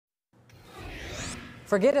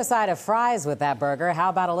Forget a side of fries with that burger. How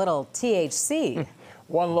about a little THC?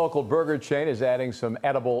 One local burger chain is adding some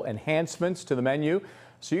edible enhancements to the menu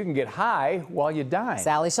so you can get high while you dine.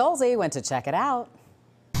 Sally Schulze went to check it out.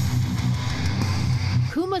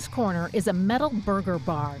 Kuma's Corner is a metal burger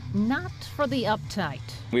bar, not for the uptight.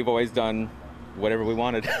 We've always done whatever we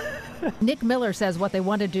wanted. Nick Miller says what they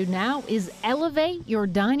want to do now is elevate your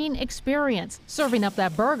dining experience, serving up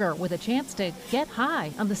that burger with a chance to get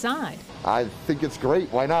high on the side. I think it's great.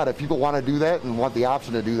 Why not? If people want to do that and want the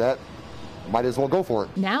option to do that, might as well go for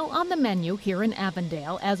it. Now on the menu here in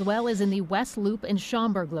Avondale, as well as in the West Loop and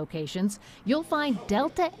Schaumburg locations, you'll find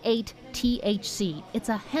Delta-8 THC. It's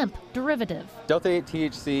a hemp derivative. Delta-8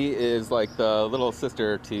 THC is like the little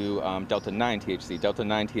sister to Delta-9 THC.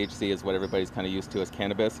 Delta-9 THC is what everybody's kind of used to as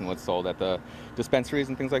cannabis and what's sold at the dispensaries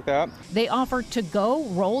and things like that. They offer to-go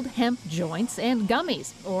rolled hemp joints and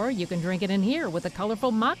gummies, or you can drink it in here with a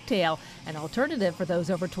colorful mocktail, an alternative for those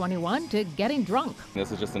over 21 to getting drunk.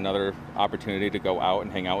 This is just another opportunity to go out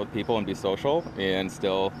and hang out with people and be social and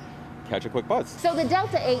still catch a quick buzz. So the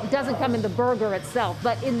Delta-8 doesn't come in the burger itself,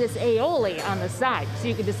 but in this aioli on the side, so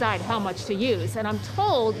you can decide how much to use. And I'm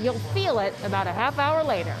told you'll feel it about a half hour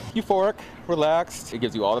later. Euphoric, relaxed. It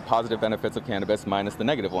gives you all the positive benefits of cannabis minus the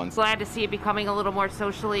negative ones. Glad to see it becoming a little more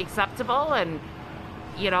socially acceptable, and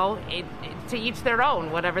you know, to each their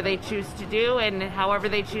own. Whatever they choose to do and however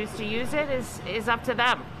they choose to use it is up to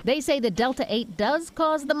them. They say the Delta-8 does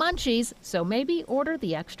cause the munchies, so maybe order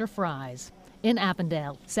the extra fries. In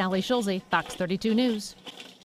Avondale, Sally Schulze, Fox 32 News.